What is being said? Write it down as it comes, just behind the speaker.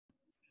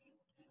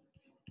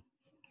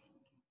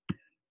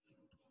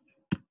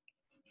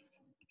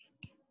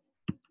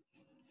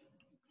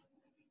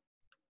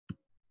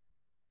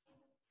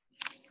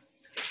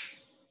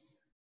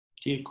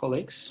Dear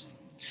colleagues,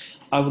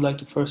 I would like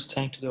to first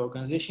thank the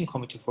organization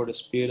committee for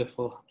this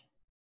beautiful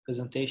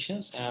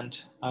presentations, and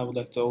I would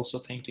like to also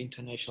thank the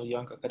International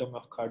Young Academy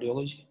of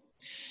Cardiology.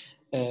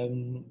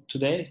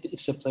 Today,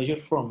 it's a pleasure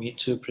for me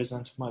to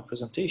present my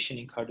presentation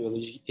in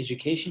Cardiology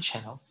Education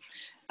channel,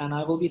 and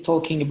I will be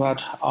talking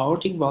about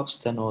aortic valve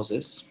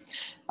stenosis.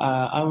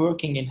 I'm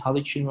working in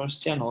Haliç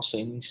University and also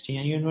in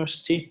Stenosis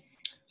University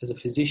as a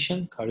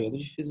physician,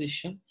 cardiology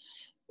physician.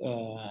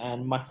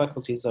 And my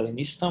faculties are in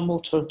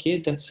Istanbul,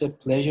 Turkey. That's a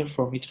pleasure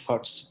for me to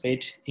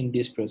participate in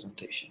these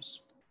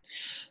presentations.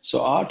 So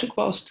aortic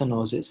valve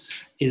stenosis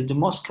is the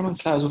most common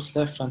cause of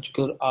left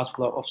ventricular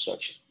outflow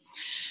obstruction.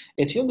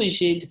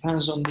 Etiology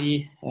depends on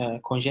the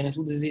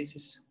congenital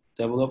diseases.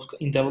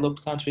 In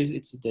developed countries,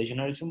 it's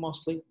degenerative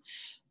mostly,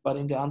 but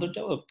in the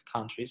underdeveloped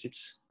countries,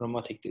 it's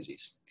rheumatic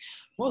disease.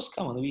 Most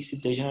commonly, we see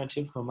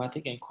degenerative,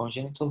 rheumatic, and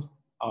congenital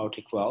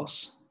aortic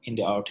valves in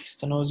the aortic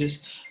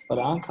stenosis, but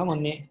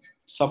uncommonly,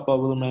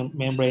 subvalvular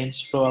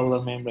membranes,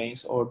 supravalvular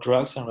membranes, or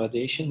drugs and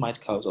radiation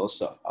might cause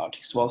also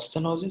aortic valve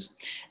stenosis,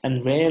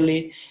 and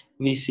rarely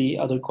we see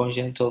other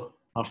congenital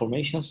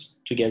malformations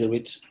together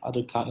with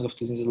other kind of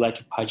diseases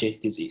like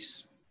Paget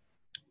disease.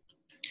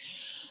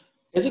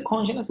 As a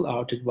congenital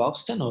aortic valve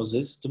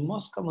stenosis, the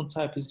most common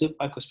type is the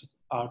bicuspid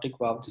aortic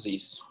valve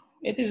disease.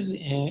 It is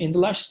in the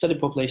large study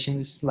population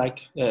is like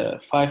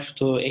 5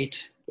 to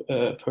 8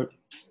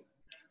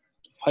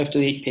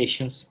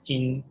 patients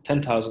in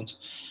 10,000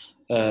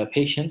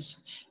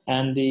 patients,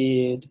 and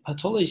the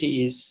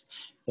pathology is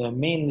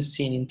mainly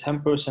seen in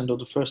 10% of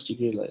the first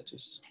degree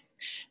relatives.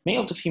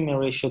 Male to female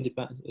ratio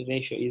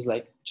is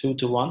like 2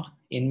 to 1.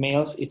 In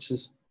males,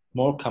 it's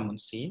more common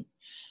seen.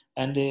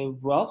 And the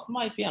valve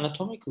might be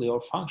anatomically or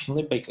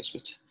functionally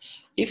bicuspid.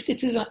 If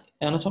it is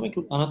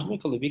anatomically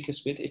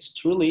bicuspid, it's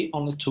truly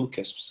only two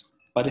cusps.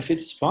 But if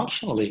it is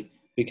functionally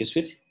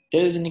bicuspid,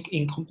 there is an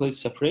incomplete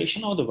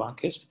separation of the one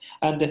cusp,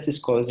 and that is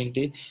causing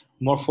the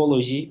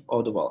morphology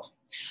of the valve.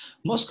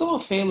 Most common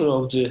failure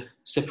of the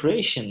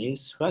separation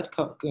is right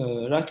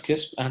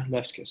cusp and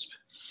left cusp.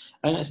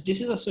 And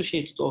this is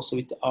associated also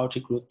with the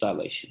aortic root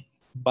dilation.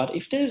 But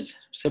if there is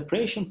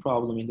separation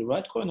problem in the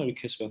right coronary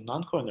cusp and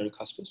non-coronary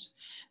cuspes,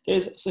 there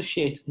is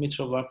associated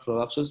mitral valve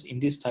prolapses in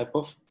this type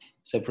of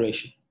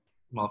separation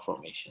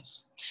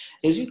malformations.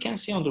 As you can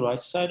see on the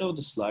right side of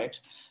the slide,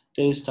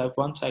 there is type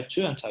 1, type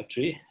 2, and type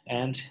 3,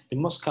 and the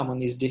most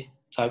common is the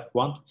type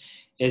 1,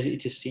 as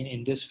it is seen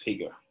in this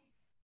figure.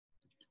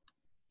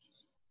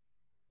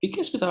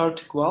 Bicuspid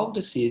aortic valve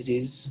disease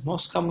is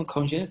most common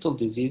congenital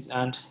disease,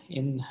 and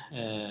in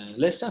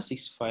less than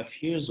 65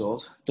 years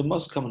old, the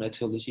most common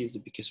etiology is the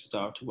bicuspid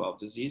aortic valve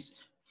disease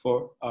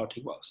for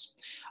aortic valves.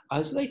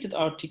 Isolated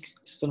aortic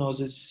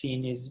stenosis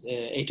seen is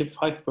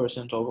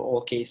 85% of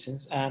all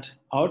cases, and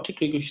aortic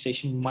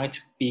regurgitation might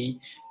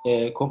be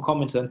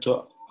concomitant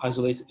to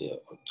aortic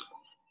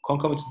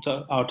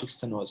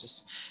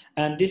stenosis.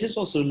 And this is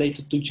also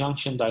related to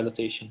junction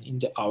dilatation in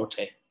the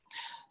aorta.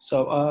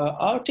 So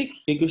aortic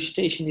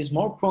regurgitation is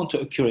more prone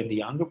to occur in the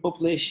younger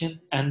population,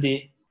 and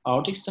the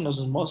aortic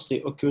stenosis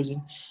mostly occurs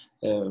in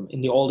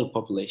the older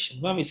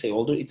population. When we say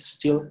older, it's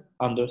still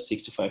under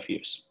 65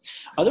 years.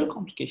 Other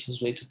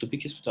complications related to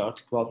bicuspid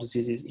aortic valve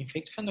disease is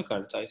infective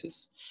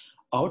endocarditis,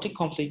 aortic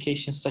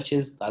complications such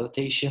as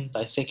dilatation,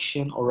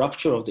 dissection, or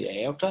rupture of the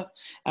aorta,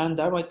 and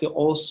there might be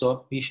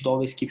also, we should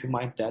always keep in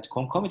mind that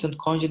concomitant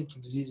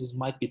congenital diseases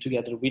might be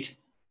together with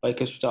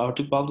bicuspid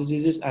aortic valve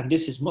diseases, and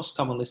this is most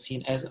commonly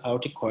seen as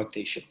aortic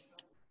coarctation.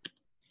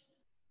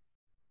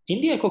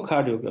 In the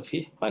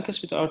echocardiography,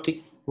 bicuspid aortic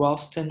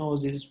valve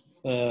stenosis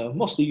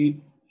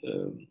mostly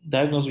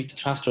diagnosed with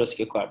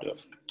transthoracic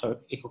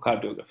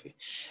echocardiography,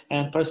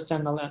 and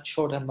parasternal and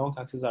short and long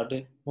axes are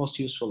the most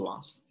useful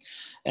ones.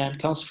 And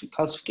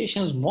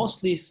calcifications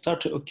mostly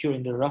start to occur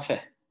in the raphe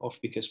of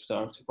bicuspid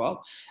aortic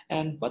valve.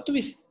 And what do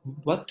we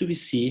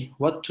see?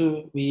 What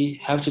do we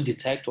have to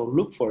detect or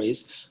look for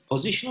is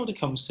position of the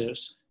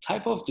commissures,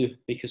 type of the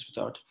bicuspid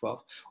aortic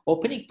valve,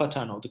 opening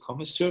pattern of the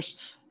commissures,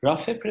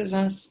 raphe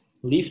presence,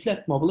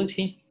 leaflet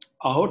mobility,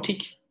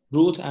 aortic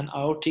root and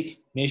aortic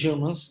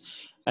measurements,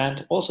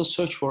 and also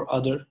search for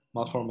other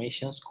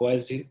malformations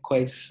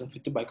coexistent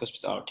with the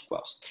bicuspid aortic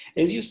valves.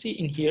 As you see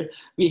in here,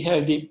 we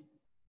have the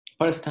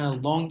parasternal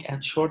long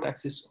and short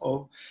axis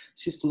of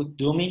systolic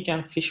dooming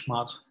and fish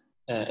mouth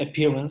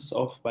appearance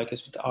of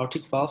bicuspid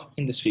aortic valve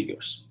in these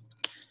figures.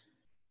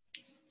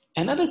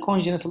 Another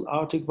congenital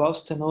aortic valve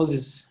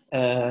stenosis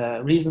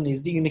reason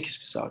is the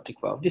unicuspid aortic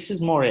valve. This is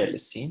more rarely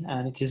seen,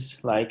 and it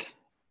is like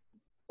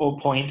 0.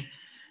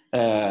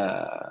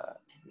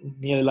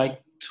 Nearly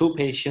like 2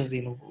 patients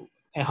in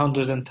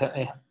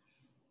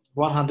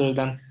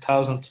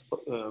 100,000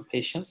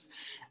 patients,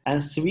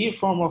 and severe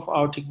form of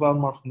aortic valve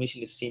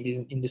malformation is seen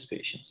in these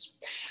patients.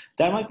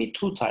 There might be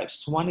 2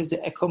 types. One is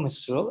the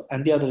ecomistral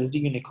and the other is the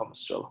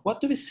unicomistral.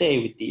 What do we say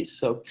with these?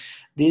 So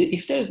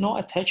if there is no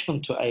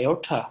attachment to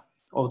aorta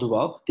of the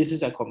valve, this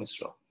is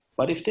ecomistral.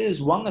 But if there is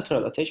one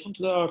lateral attachment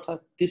to the aorta,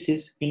 this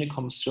is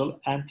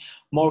unicomistral and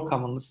more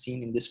commonly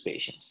seen in these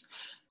patients.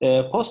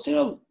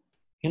 Posterior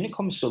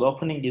Unicommissural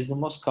opening is the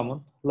most common,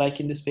 like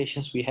in these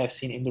patients we have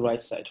seen in the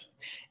right side.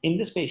 In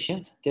this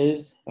patient, there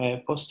is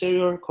a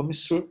posterior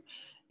commissure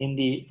in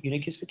the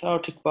unicuspid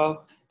aortic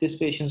valve. This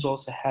patient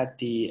also had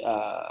the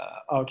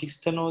aortic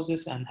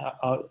stenosis and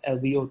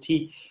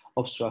LVOT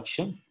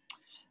obstruction.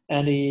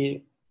 And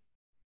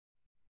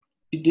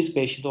this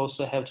patient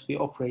also have to be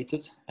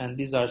operated, and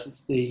these are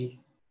the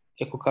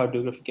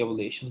echocardiographic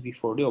evaluations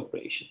before the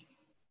operation.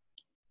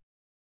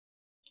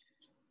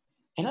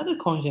 Another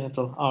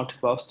congenital aortic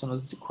valve stenosis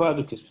is the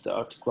quadricuspid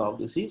aortic valve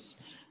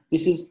disease.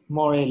 This is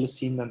more rarely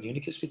seen than the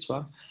unicuspid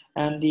one.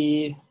 And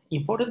the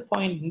important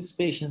point in these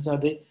patients are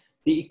the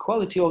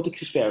equality of the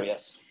cusp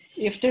areas.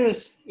 If there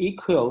is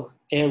equal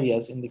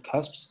areas in the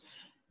cusps,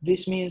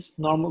 this means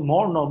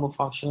more normal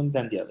function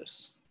than the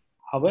others.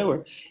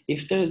 However,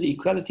 if there is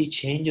equality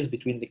changes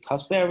between the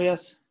cusp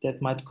areas,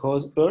 that might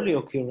cause early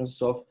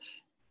occurrence of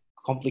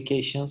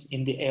complications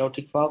in the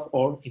aortic valve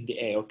or in the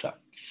aorta.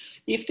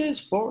 If there is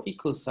 4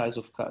 equal size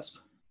of cusp,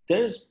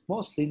 there is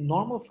mostly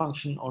normal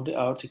function of the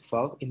aortic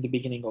valve in the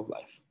beginning of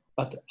life.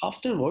 But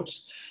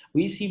afterwards,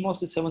 we see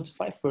mostly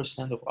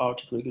 75% of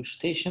aortic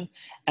regurgitation,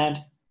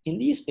 and in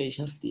these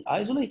patients, the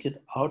isolated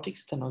aortic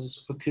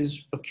stenosis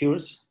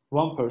occurs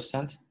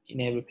 1% in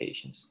every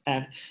patient,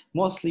 and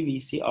mostly we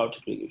see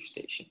aortic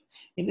regurgitation.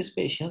 In these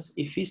patients,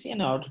 if we see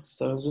an aortic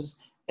stenosis,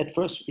 at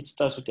first it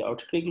starts with the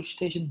aortic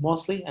regurgitation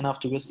mostly, and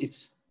afterwards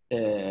it's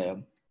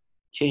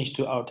changed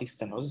to aortic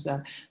stenosis.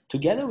 And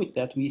together with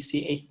that, we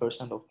see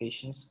 8% of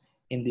patients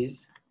in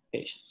these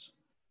patients.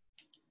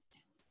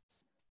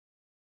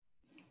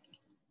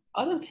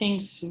 Other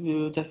things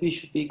that we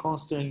should be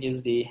considering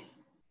is the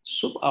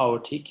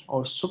subaortic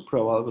or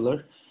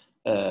supravalvular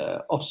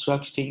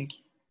obstructing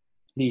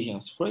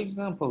lesions. For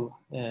example,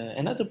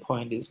 another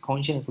point is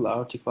congenital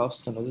aortic valve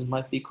stenosis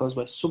might be caused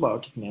by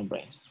subaortic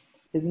membranes.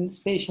 As in these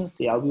patients,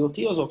 the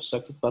LVOT was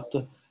obstructed, but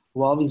the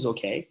valve is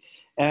okay.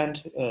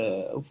 And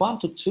 1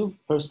 to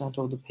 2%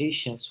 of the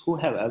patients who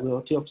have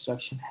LVOT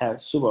obstruction have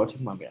subaortic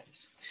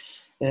membranes.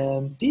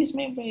 These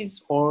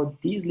membranes or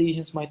these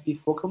lesions might be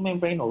focal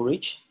membrane or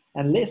rich,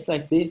 and less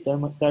likely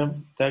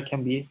there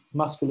can be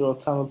muscular or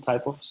tunnel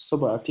type of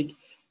subaortic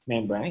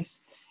membranes.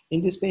 In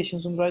these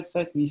patients on the right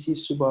side, we see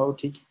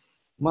subaortic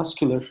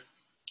muscular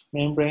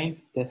membrane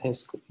that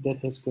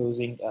has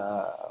causing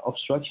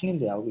obstruction in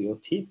the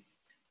LVOT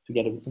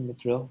together with the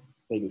mitral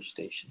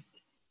regurgitation.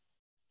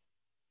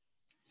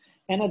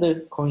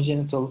 Another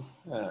congenital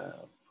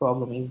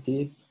problem is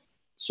the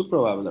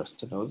supravalvular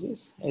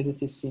stenosis. As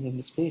it is seen in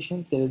this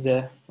patient, there is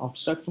an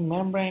obstructing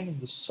membrane in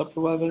the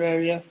supravalvular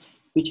area,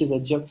 which is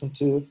adjacent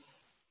to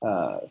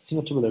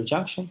sinotubular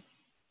junction.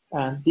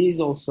 And these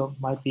also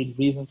might be the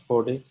reason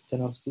for the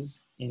stenosis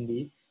in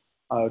the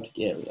aortic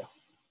area.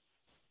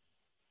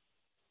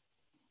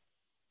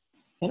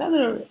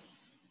 Another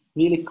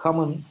really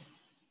common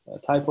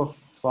type of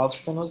valve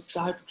stenosis is the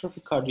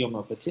hypertrophic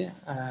cardiomyopathy,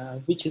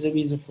 which is a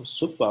reason for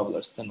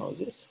subvalvular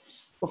stenosis.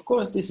 Of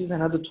course, this is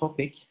another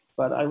topic,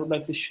 but I would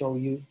like to show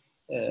you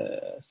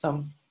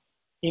some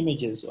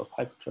images of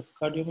hypertrophic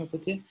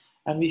cardiomyopathy,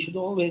 and we should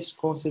always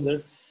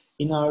consider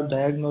in our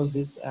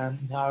diagnosis and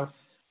in our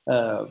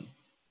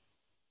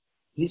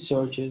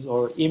researches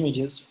or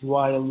images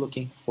while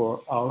looking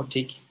for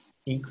aortic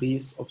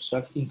increased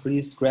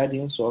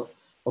gradients or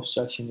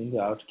obstruction in the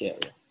aortic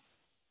area.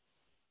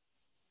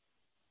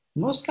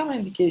 Most common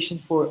indication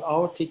for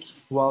aortic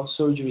valve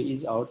surgery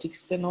is aortic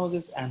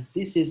stenosis, and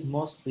this is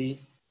mostly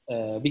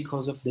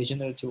because of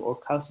degenerative or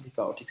calcific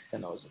aortic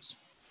stenosis.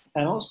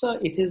 And also,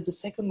 it is the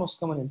second most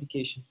common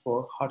indication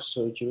for heart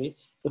surgery.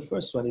 The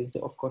first one is,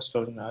 of course,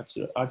 coronary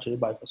artery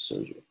bypass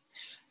surgery.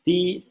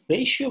 The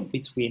ratio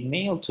between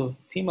male to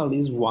female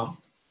is 1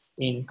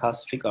 in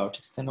calcific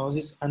aortic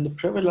stenosis, and the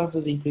prevalence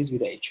has increased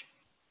with age.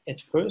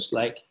 At first,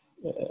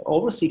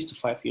 over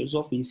 65 years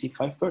old, we see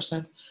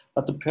 5%,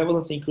 but the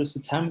prevalence increased to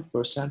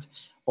 10%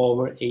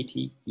 over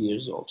 80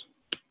 years old.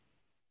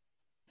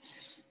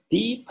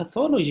 The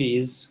pathology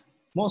is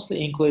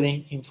mostly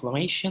including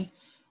inflammation,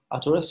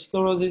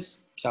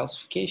 atherosclerosis,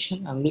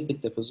 calcification, and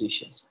lipid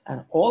depositions,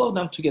 and all of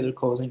them together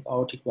causing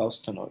aortic valve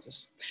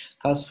stenosis.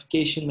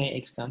 Calcification may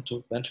extend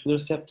to ventricular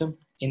septum.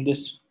 In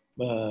this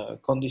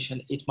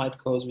condition, it might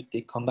cause with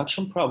the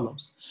conduction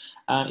problems,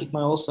 and it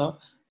might also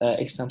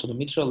extend to the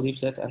mitral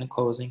leaflet and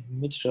causing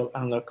mitral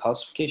annular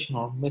calcification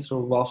or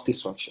mitral valve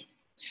dysfunction.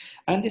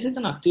 And this is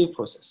an active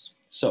process.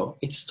 So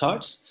it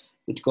starts,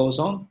 it goes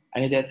on,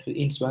 and it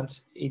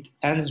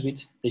ends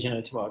with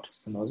degenerative aortic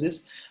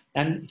stenosis.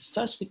 And it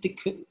starts with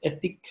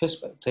at the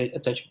cusp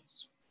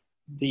attachments.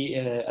 The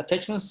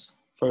attachments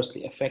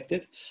firstly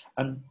affected,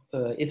 and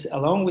it's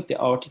along with the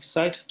aortic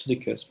site to the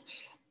cusp.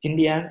 In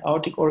the end,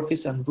 aortic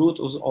orifice and root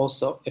was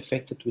also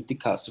affected with the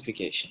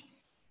calcification.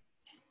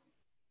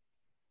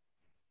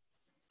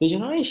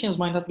 Degenerations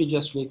might not be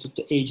just related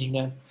to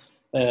aging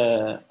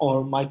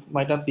or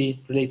might not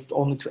be related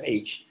only to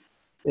age.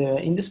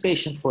 In this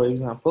patient, for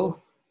example,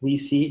 we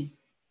see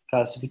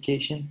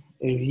calcification,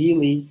 a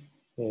really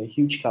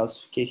huge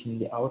calcification in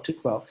the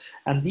aortic valve,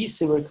 and these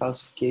severe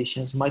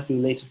calcifications might be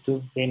related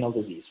to renal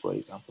disease, for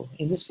example.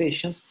 In this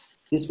patient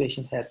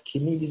had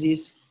kidney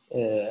disease.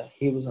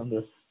 He was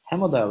under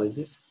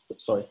hemodialysis.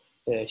 Sorry,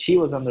 she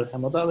was under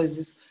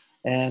hemodialysis,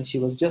 and she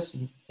was just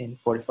in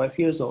 45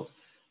 years old.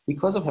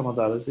 Because of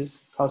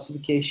hemodialysis,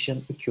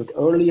 calcification occurred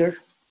earlier,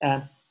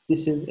 and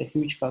this is a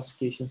huge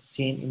calcification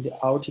seen in the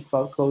aortic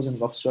valve,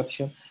 causing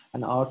obstruction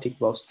and aortic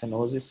valve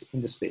stenosis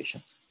in this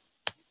patient.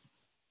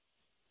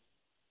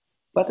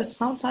 But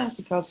sometimes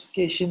the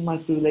calcification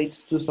might be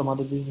related to some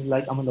other diseases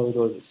like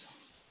amyloidosis.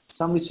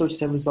 Some research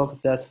have resulted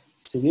that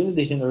severe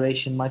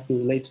degeneration might be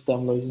related to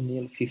amyloidosis in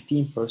nearly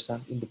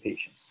 15% in the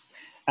patients.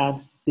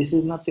 And this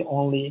is not the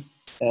only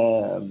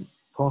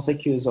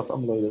consequence of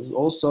amyloidosis.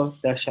 Also,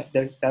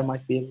 there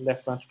might be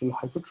left ventricular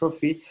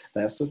hypertrophy,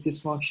 diastolic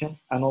dysfunction,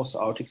 and also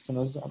aortic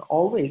stenosis. And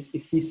always,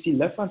 if we see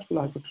left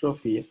ventricular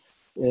hypertrophy,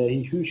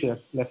 huge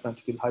left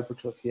ventricular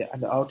hypertrophy,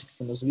 and the aortic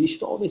stenosis, we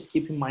should always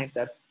keep in mind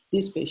that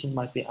this patient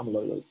might be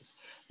amyloidosis.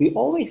 We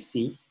always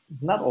see,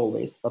 not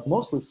always, but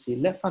mostly see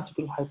left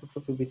ventricular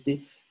hypertrophy with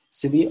the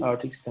severe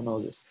aortic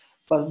stenosis.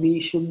 But we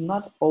should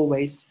not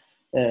always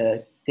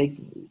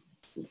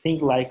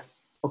think like,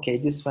 okay,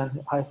 this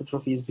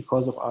hypertrophy is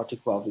because of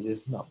aortic valve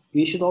disease. No,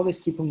 we should always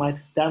keep in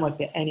mind there might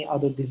be any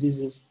other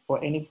diseases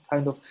or any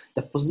kind of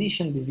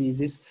deposition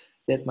diseases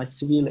that might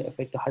severely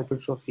affect the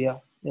hypertrophy,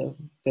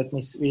 that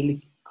may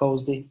really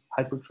cause the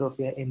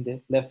hypertrophy in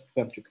the left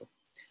ventricle.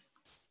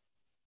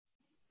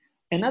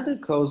 Another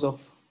cause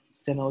of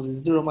stenosis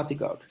is the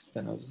rheumatic aortic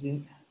stenosis.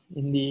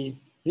 In the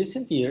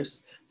recent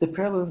years, the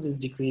prevalence is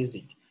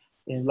decreasing.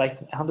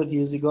 Like 100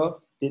 years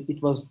ago,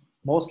 it was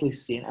mostly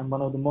seen and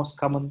one of the most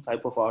common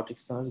type of aortic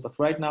stenosis, but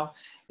right now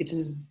it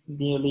is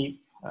nearly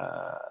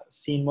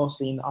seen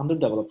mostly in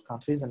underdeveloped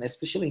countries, and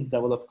especially in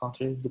developed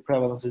countries, the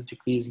prevalence is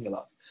decreasing a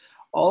lot.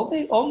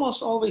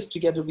 Almost always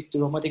together with the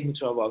rheumatic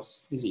mitral valve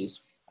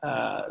disease.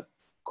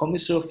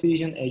 Commissural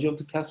fusion, edge of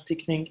the calf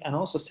thickening, and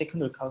also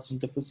secondary calcium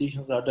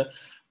depositions are the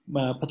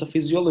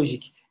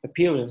pathophysiologic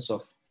appearance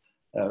of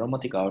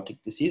rheumatic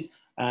aortic disease.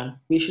 And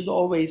we should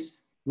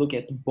always look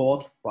at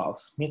both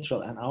valves,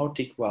 mitral and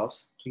aortic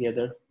valves,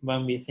 together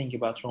when we think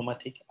about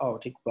rheumatic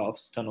aortic valve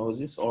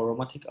stenosis or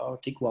rheumatic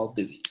aortic valve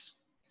disease.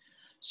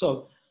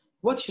 So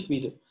what should we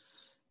do?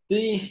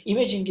 The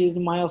imaging is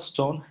the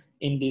milestone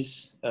in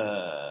this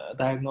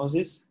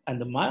diagnosis, and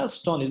the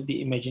milestone is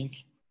the imaging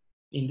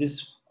in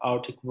this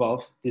aortic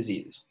valve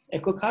disease.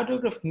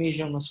 Echocardiographic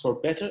measurements for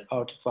better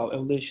aortic valve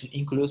evaluation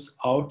includes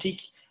aortic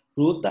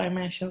root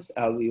dimensions,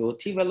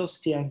 LVOT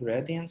velocity and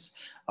gradients,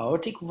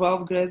 aortic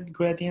valve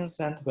gradients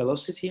and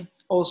velocity,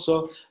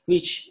 also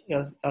which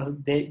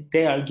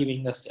they are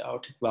giving us the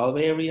aortic valve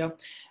area,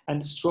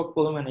 and the stroke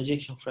volume and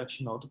ejection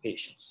fraction of the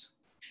patients.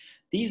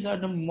 These are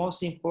the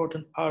most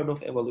important part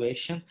of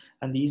evaluation,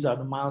 and these are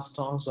the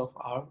milestones of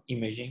our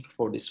imaging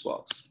for these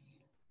valves.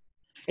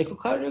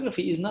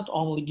 Echocardiography is not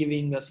only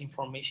giving us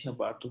information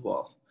about the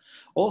valve,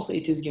 also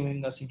it is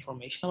giving us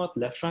information about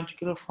left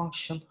ventricular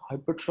function,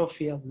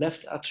 hypertrophy,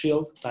 left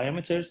atrial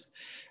diameters,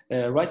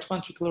 right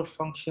ventricular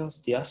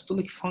functions,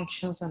 diastolic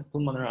functions, and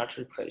pulmonary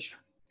artery pressure.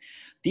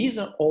 These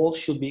are all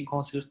should be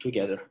considered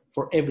together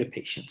for every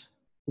patient.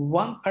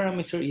 One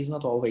parameter is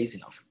not always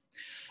enough.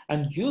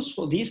 And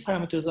these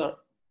parameters are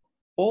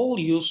all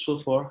useful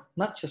for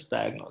not just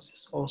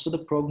diagnosis, also the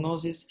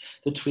prognosis,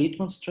 the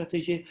treatment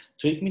strategy,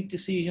 treatment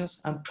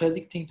decisions, and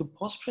predicting the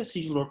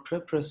post-procedural or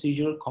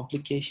pre-procedural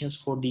complications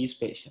for these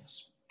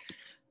patients.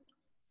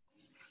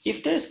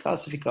 If there is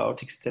calcific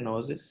aortic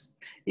stenosis,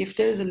 if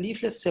there is a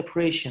leaflet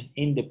separation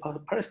in the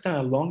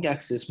parasternal long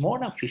axis more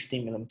than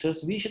 15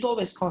 millimeters, we should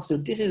always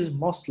consider this is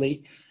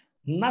mostly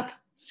not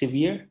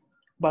severe,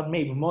 but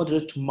maybe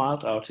moderate to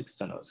mild aortic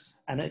stenosis.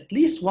 And at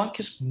least one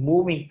is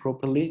moving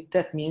properly,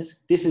 that means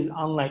this is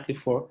unlikely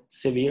for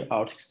severe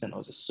aortic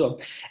stenosis. So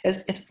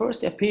as at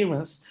first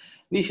appearance,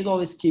 we should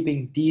always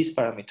keeping these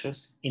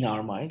parameters in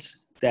our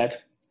minds,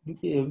 that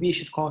we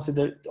should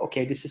consider,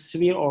 okay, this is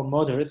severe or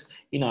moderate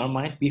in our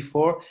mind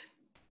before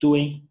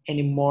doing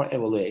any more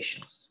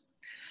evaluations.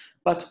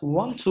 But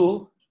one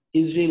tool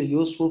is really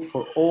useful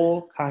for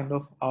all kind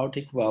of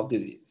aortic valve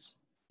disease.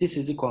 This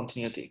is the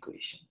continuity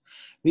equation.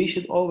 We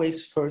should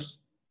always first,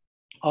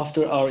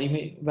 after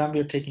when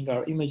we're taking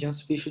our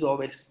images, we should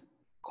always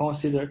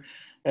consider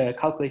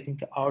calculating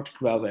the aortic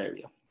valve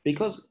area.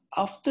 Because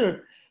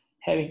after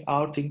having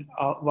aortic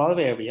valve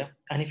area,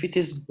 and if it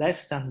is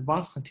less than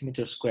 1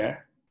 centimeter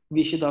square,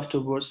 we should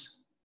afterwards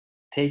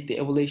take the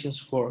evaluations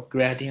for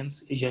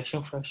gradients,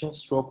 ejection fraction,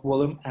 stroke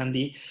volume, and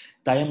the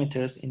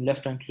diameters in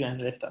left ventricle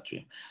and left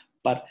atrium.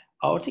 But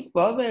aortic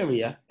valve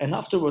area and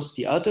afterwards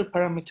the other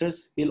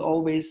parameters will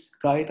always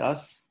guide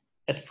us.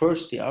 At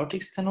first the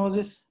aortic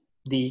stenosis,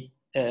 the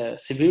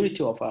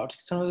severity of aortic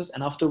stenosis,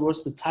 and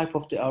afterwards the type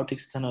of the aortic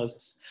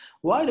stenosis.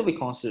 Why do we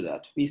consider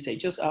that? We say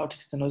just aortic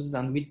stenosis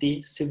and with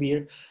the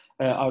severe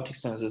aortic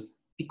stenosis,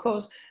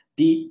 because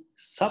the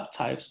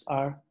subtypes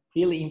are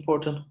really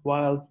important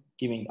while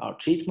giving our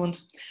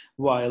treatment,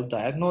 while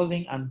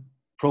diagnosing and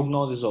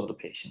prognosis of the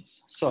patients.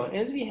 So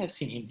as we have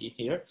seen in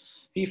here,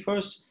 we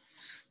first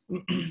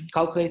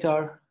calculate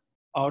our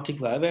aortic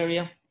valve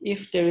area.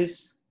 If there is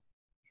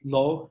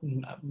low,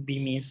 we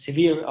mean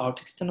severe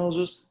aortic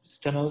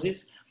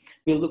stenosis,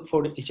 we look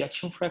for the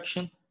ejection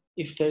fraction.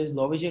 If there is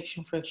low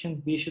ejection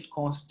fraction, we should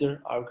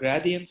consider our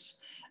gradients,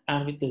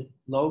 and with the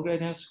low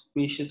gradients,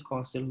 we should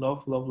consider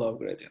low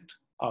gradient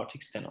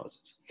aortic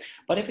stenosis.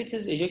 But if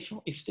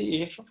the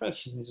ejection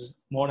fraction is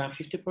more than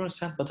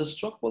 50%, but the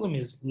stroke volume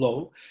is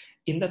low,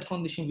 in that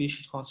condition, we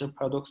should consider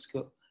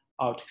paradoxical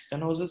aortic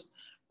stenosis.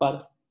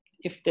 But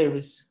if there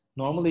is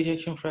normal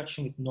ejection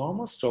fraction with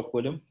normal stroke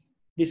volume,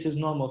 this is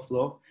normal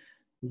flow,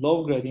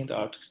 low gradient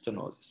aortic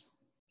stenosis.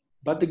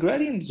 But the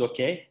gradient is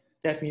okay.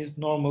 That means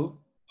normal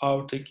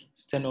aortic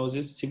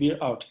stenosis, severe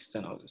aortic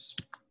stenosis.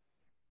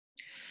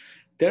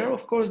 There are,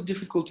 of course,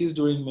 difficulties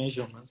during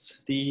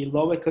measurements. The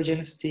low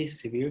echogenicity,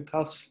 severe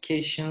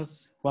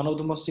calcifications. One of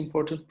the most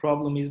important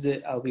problems is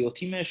the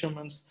LVOT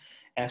measurements,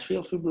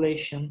 atrial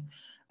fibrillation,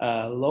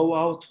 low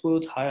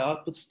output, high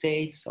output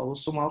states,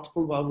 also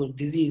multiple valvular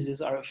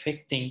diseases are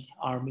affecting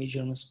our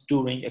measurements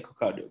during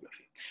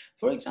echocardiography.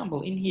 For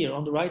example, in here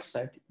on the right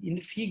side, in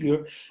the figure,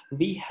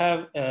 we have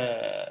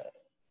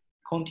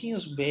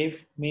continuous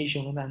wave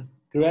measurement and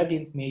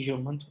gradient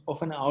measurement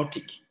of an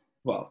aortic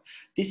valve.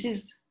 This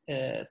is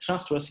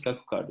transthoracic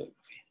echocardiography,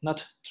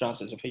 not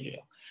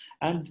transesophageal.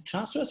 And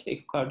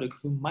transthoracic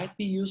echocardiography might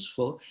be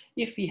useful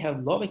if we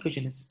have low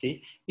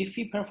echogenicity. If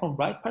we perform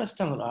right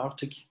parasternal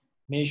aortic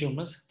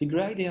measurements, the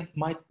gradient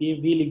might be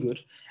really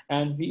good,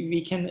 and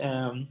we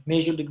can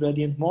measure the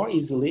gradient more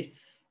easily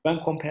when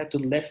compared to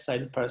the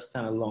left-sided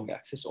parasternal long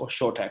axis or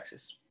short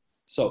axis.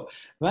 So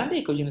when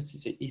the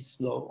echogenicity is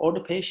low or the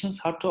patient's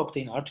hard to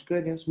obtain aortic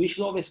gradients, we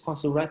should always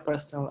consider right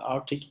parasternal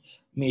aortic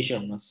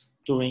measurements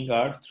during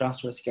our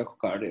transthoracic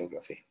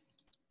echocardiography.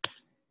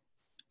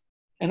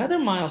 Another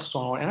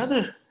milestone or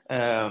another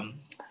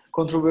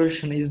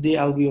controversy is the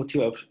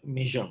LVOT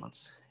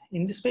measurements.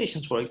 In these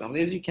patients, for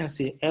example, as you can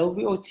see,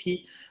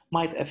 LVOT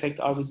might affect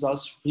our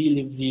results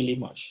really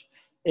much.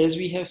 As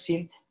we have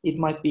seen, it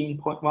might be in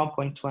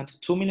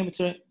 1.22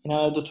 millimeter, in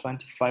another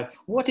 25.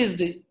 What is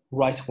the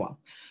right one?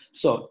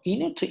 So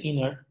inner to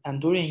inner and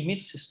during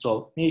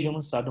mid-systole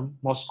measurements are the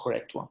most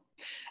correct one.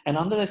 And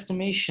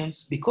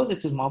underestimations, because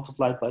it is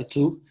multiplied by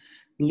 2,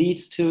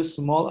 leads to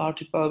small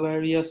aortic valve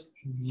areas,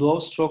 low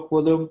stroke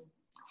volume,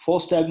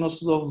 false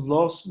diagnosis of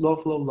low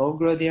flow, low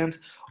gradient,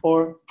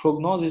 or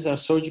prognosis or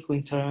surgical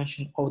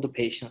intervention of the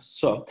patients.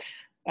 So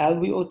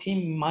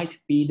LVOT might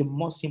be the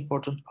most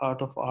important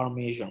part of our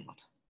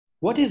measurement.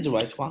 What is the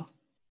right one?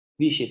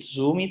 We should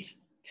zoom it,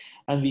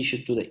 and we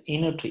should do the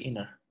inner to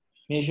inner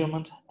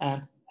measurement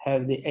and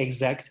have the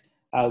exact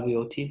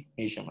LVOT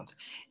measurement.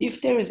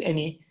 If there is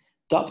any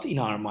doubt in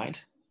our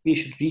mind, we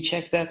should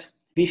recheck that.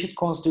 We should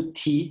consider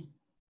T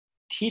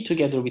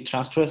together with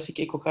transthoracic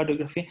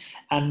echocardiography,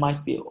 and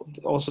might be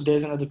also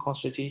there's another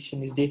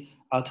consideration is the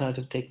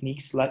alternative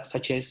techniques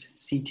such as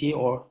CT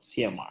or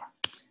CMR.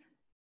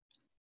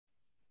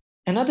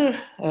 Another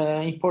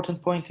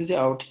important point is the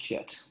aortic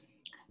jet.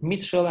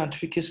 Mitral and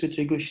tricuspid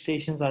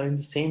regurgitations are in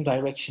the same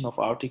direction of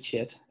aortic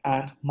jet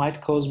and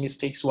might cause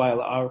mistakes while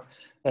our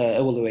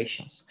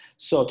evaluations.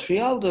 So three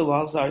of the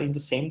valves are in the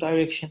same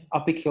direction,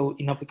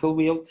 apical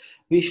wheel.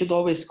 We should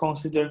always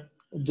consider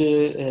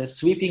the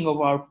sweeping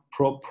of our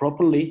probe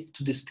properly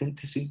to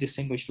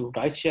distinguish the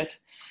right jet.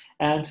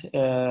 And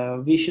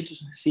we should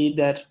see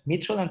that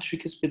mitral and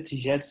tricuspid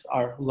jets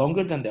are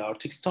longer than the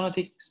aortic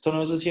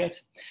stenosis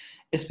jet,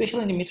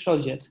 especially in the mitral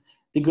jet.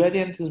 The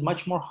gradient is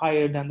much more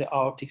higher than the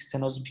aortic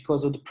stenosis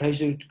because of the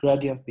pressure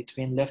gradient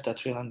between left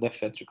atrial and left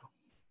ventricle.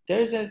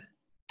 There is a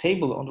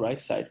table on the right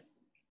side.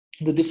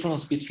 The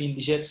difference between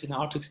the jets in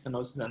aortic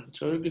stenosis and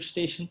mitral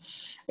regurgitation,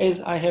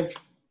 as I have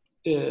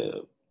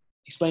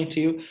explained to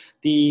you,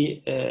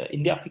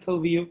 in the apical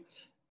view,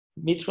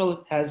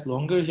 mitral has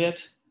longer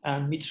jet,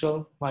 and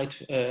mitral might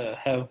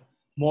have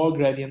more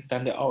gradient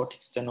than the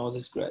aortic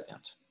stenosis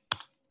gradient.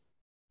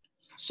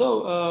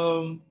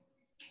 So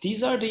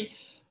these are the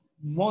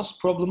most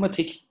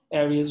problematic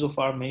areas of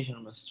our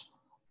measurements.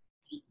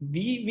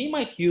 We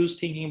might use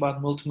thinking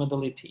about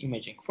multimodality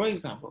imaging. For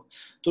example,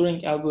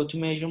 during LVOT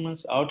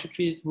measurements, aortic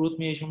root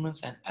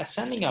measurements, and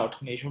ascending aorta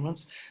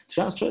measurements,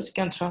 transthoracic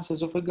and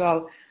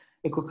transesophageal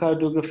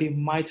echocardiography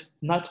might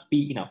not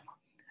be enough.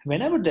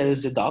 Whenever there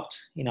is a doubt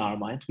in our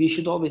mind, we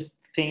should always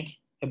think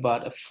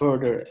about a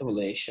further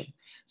evaluation.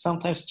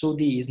 Sometimes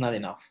 2D is not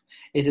enough.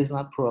 It is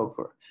not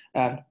proper.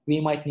 And we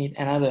might need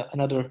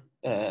another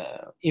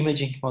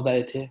imaging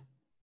modality,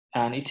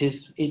 and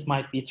it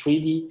might be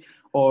 3D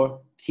or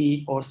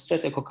T or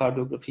stress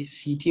echocardiography,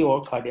 CT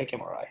or cardiac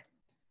MRI.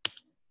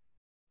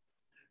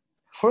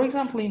 For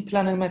example, in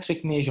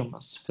planimetric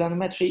measurements,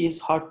 planimetry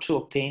is hard to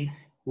obtain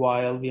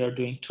while we are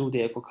doing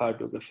 2D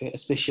echocardiography,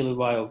 especially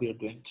while we are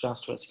doing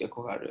transthoracic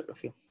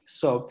echocardiography.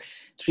 So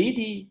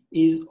 3D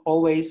is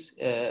always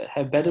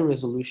have better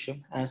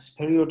resolution and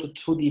superior to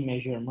 2D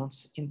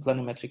measurements in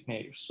planimetric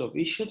measures. So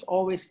we should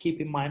always keep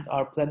in mind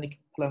our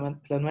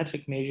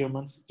planimetric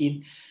measurements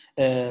in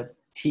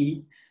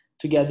T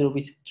together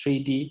with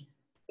 3D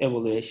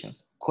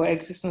evaluations.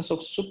 Coexistence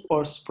of sub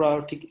or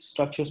supraortic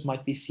structures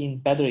might be seen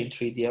better in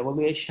 3D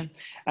evaluation,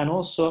 and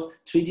also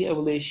 3D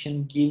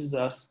evaluation gives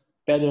us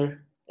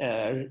better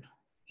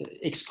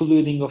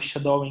excluding of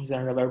shadowings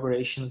and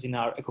reverberations in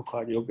our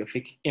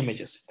echocardiographic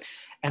images.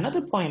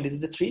 Another point is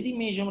the 3D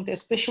measurement,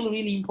 especially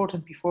really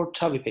important before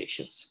TAVI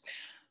patients.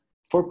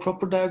 For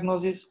proper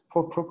diagnosis,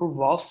 for proper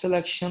valve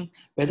selection,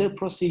 better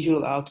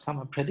procedural outcome,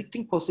 and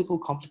predicting possible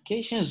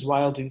complications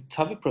while doing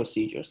TAVI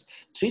procedures,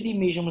 3D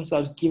measurements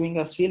are giving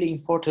us really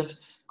important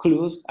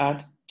clues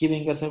and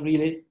giving us a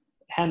really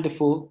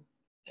handful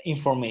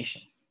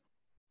information.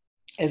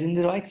 As in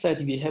the right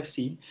side, we have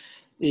seen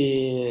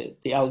the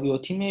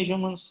LVOT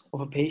measurements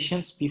of a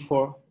patient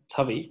before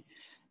TAVI.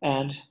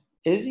 And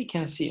as you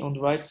can see on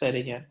the right side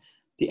again,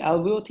 the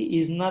LVOT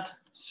is not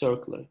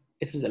circular,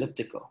 it is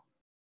elliptical.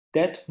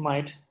 That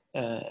might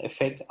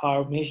affect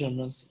our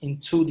measurements in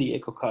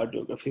 2D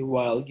echocardiography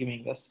while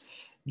giving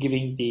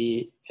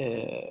the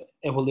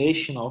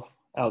evaluation of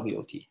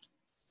LVOT.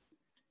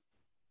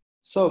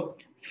 So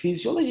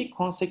physiologic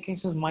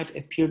consequences might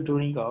appear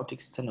during aortic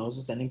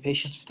stenosis and in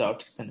patients with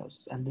aortic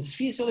stenosis. And these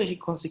physiologic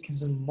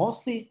consequences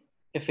mostly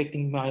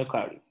affecting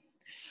myocardium.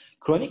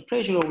 Chronic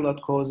pressure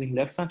overload causing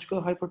left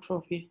ventricular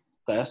hypertrophy,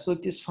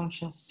 diastolic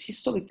dysfunction,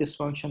 systolic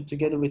dysfunction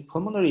together with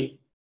pulmonary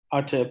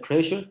arterial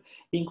pressure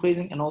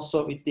increasing and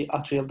also with the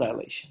atrial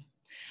dilation.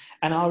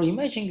 And our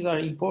imagings are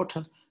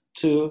important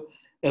to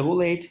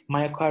evaluate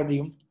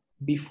myocardium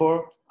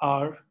before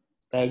our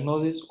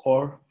diagnosis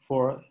or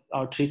for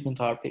our treatment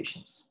of our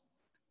patients.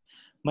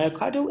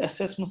 Myocardial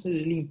assessment is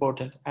really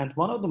important, and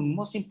one of the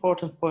most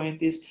important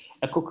points is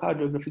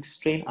echocardiographic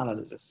strain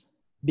analysis,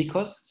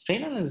 because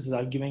strain analysis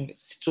are giving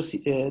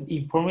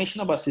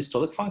information about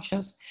systolic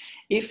functions.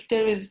 If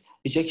there is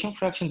ejection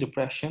fraction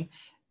depression,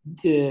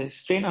 the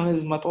strain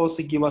analysis might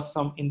also give us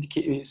some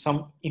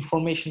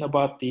information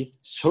about the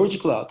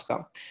surgical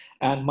outcome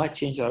and might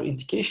change our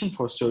indication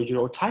for surgery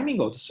or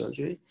timing of the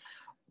surgery.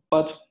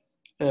 But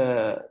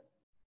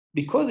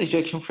because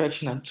ejection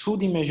fraction and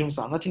 2D measurements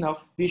are not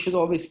enough, we should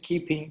always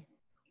keep in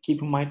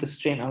mind the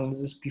strain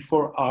analysis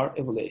before our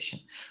evaluation.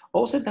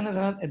 Also,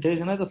 there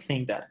is another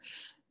thing that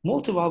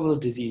multivalvular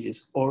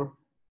diseases or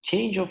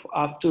change of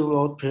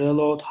afterload,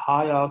 preload,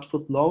 high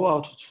output, low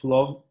output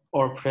flow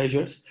or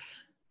pressures,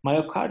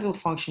 myocardial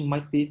function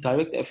might be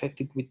directly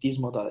affected with these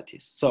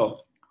modalities.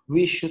 So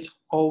we should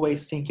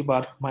always think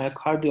about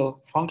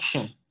myocardial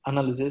function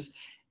analysis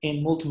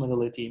in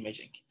multimodality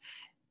imaging.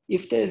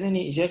 If there is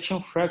any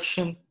ejection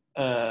fraction,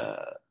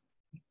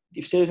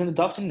 if there is an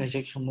adopted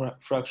ejection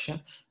fraction,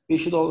 we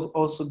should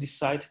also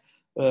decide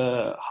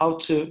how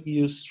to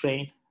use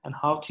strain and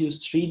how to use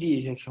 3D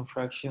ejection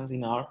fractions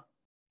in our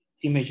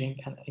imaging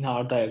and in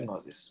our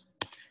diagnosis.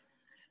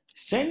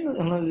 Strain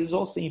analysis is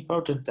also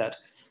important that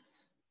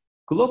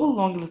global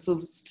longitudinal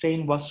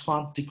strain was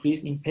found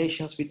decreased in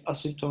patients with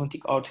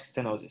asymptomatic aortic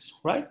stenosis.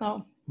 Right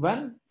now,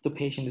 when the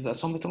patient is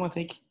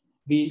asymptomatic,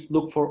 we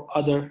look for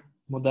other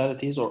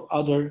modalities or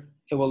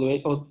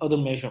other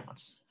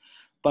measurements.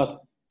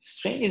 But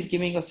strain is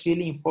giving us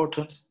really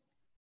important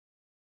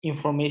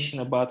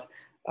information about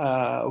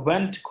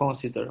when to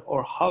consider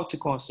or how to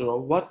consider or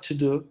what to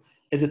do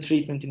as a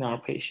treatment in our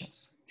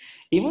patients.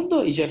 Even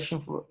though ejection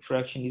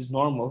fraction is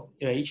normal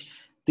range,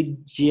 the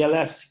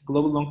GLS,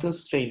 global longitudinal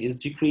strain, is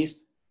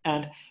decreased,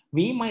 and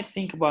we might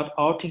think about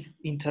aortic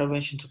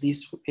intervention to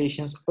these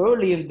patients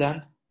earlier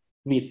than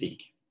we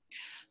think.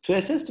 To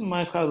assess the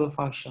myocardial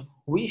function,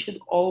 we should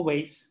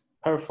always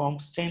perform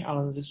strain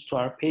analysis to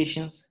our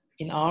patients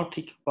in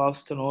aortic valve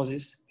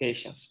stenosis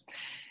patients.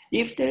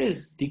 If there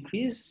is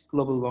decreased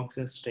global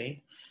longitudinal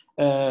strain,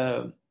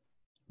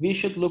 we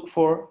should look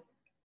for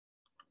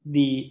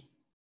the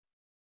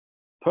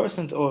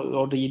percent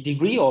or the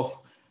degree of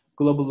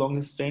global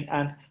longitudinal strain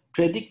and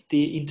predict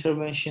the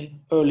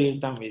intervention earlier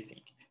than we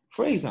think.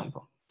 For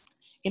example,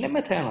 in a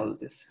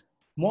meta-analysis,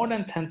 more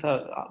than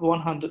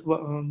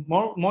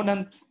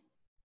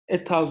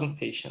 8,000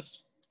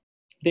 patients,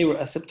 they were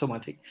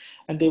asymptomatic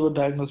and they were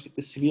diagnosed with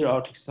the severe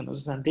aortic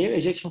stenosis and their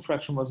ejection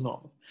fraction was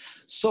normal.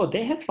 So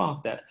they have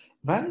found that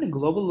when the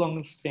global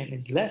longitudinal strain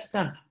is less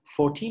than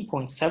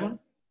 14.7,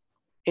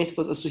 it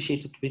was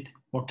associated with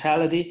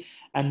mortality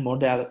and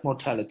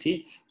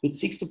mortality with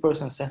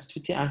 60%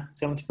 sensitivity and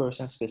 70%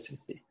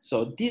 specificity.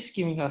 So this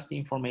giving us the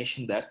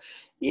information that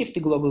if the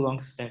global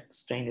longitudinal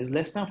strain is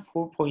less than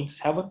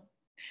 4.7,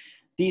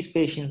 these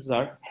patients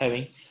are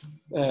having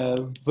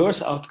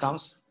worse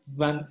outcomes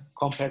when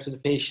compared to the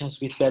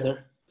patients with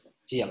better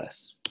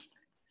GLS.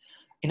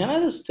 In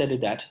another study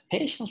that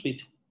patients with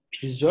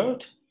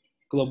preserved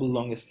global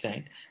longitudinal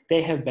strain,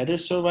 they have better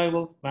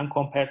survival when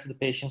compared to the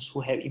patients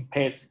who have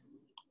impaired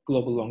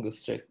global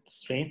longitudinal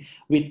strain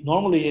with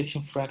normal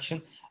ejection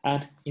fraction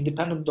and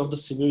independent of the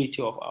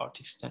severity of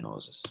aortic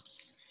stenosis.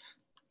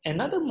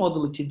 Another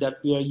modality that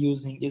we are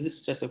using is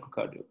stress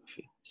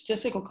echocardiography.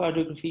 Stress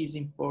echocardiography is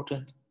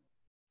important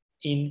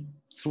in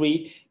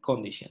 3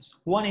 conditions.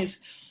 One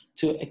is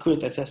to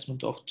accurate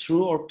assessment of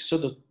true or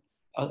pseudo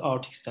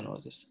aortic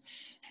stenosis.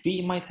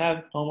 We might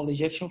have normal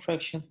ejection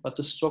fraction, but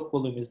the stroke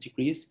volume is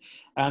decreased,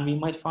 and we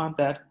might find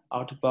that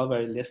aortic valve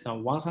area less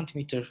than 1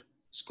 centimeter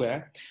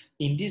square.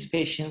 In these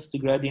patients, the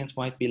gradient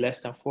might be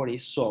less than 40,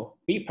 so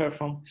we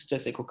perform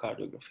stress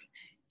echocardiography.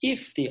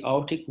 If the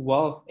aortic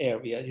valve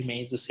area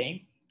remains the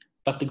same,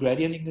 but the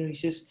gradient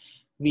increases,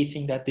 we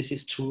think that this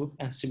is true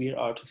and severe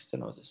aortic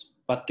stenosis.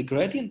 But the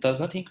gradient does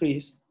not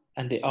increase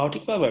and the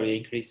aortic valve area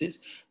increases.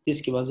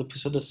 This gives us a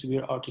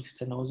pseudo-severe aortic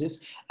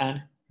stenosis,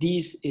 and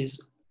this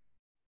is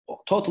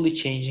totally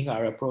changing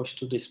our approach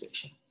to this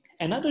patient.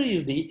 Another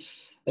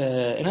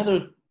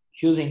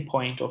using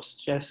point of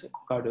stress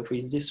echocardiography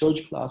is the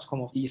surgical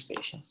outcome of these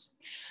patients.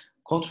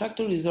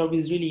 Contractor reserve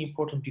is really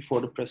important before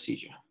the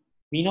procedure.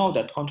 We know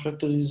that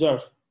contractor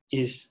reserve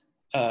is,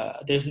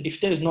 if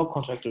there is no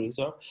contractor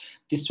reserve,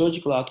 the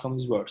surgical outcome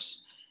is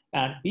worse.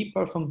 And we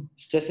perform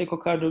stress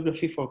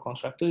echocardiography for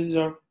contractor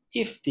reserve.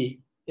 If the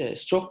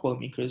stroke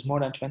volume increases more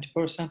than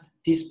 20%,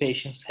 these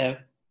patients have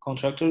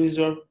contractor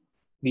reserve,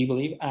 we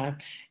believe,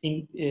 and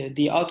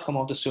the outcome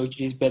of the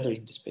surgery is better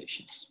in these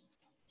patients.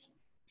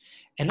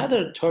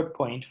 Another third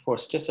point for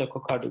stress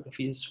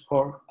echocardiography is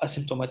for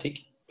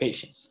asymptomatic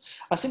patients.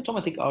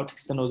 Asymptomatic aortic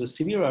stenosis,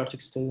 severe aortic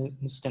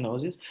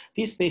stenosis,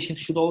 these patients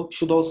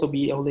should also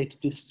be evaluated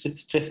with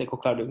stress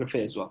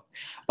echocardiography as well.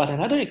 But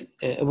another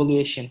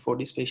evaluation for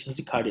these patients is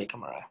the cardiac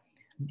MRI.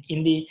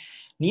 In the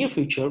near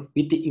future,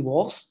 with the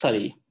EVOLVE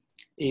study,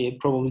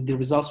 probably the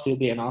results will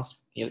be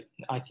announced,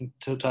 I think,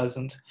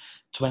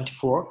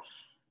 2024.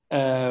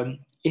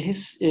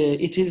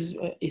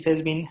 It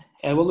has been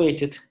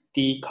evaluated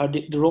the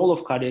role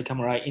of cardiac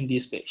MRI in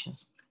these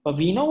patients. But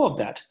we know of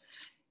that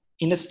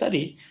in the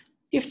study,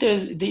 if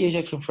the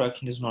ejection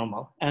fraction is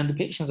normal and the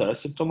patients are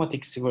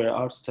asymptomatic severe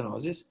aortic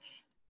stenosis,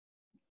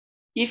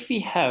 if we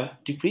have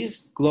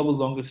decreased global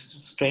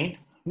longest strain,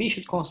 we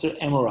should consider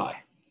MRI.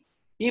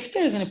 If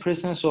there is any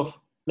presence of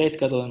late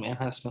gadolinium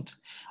enhancement,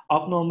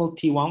 abnormal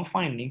T1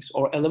 findings,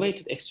 or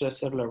elevated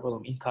extracellular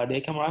volume in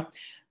cardiac MRI,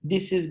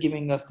 this is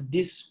giving us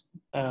this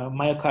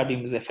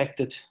myocardium is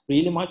affected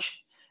really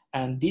much,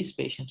 and these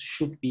patients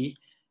should be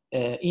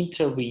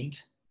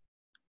intervened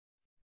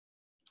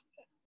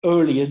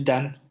earlier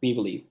than we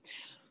believe.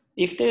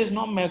 If there is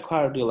no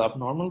myocardial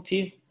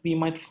abnormality, we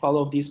might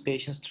follow these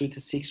patients 3 to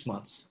 6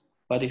 months.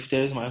 But if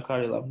there is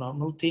myocardial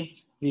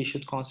abnormality, we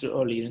should consider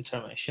earlier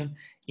intervention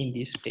in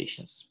these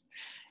patients.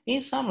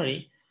 In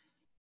summary,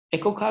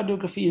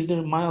 echocardiography is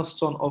the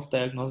milestone of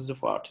diagnosis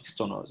of aortic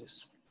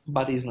stenosis,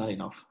 but is not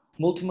enough.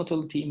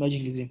 Multimodality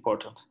imaging is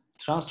important.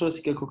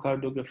 Transthoracic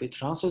echocardiography,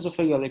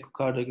 transesophageal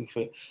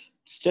echocardiography,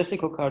 stress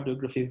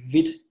echocardiography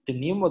with the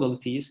new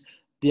modalities,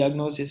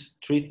 diagnosis,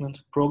 treatment,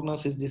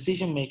 prognosis,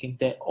 decision-making,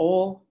 they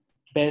all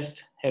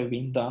best have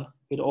been done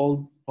with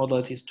all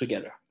modalities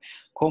together.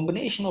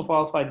 Combination of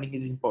all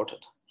findings is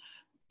important.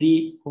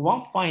 The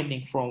one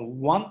finding from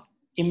one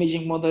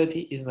imaging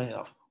modality is not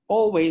enough.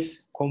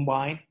 Always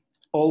combine,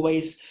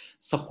 always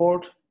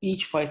support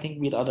each finding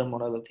with other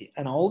modality,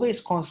 and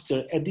always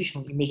consider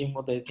additional imaging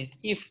modality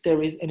if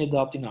there is any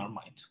doubt in our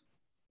mind.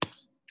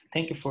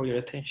 Thank you for your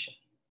attention.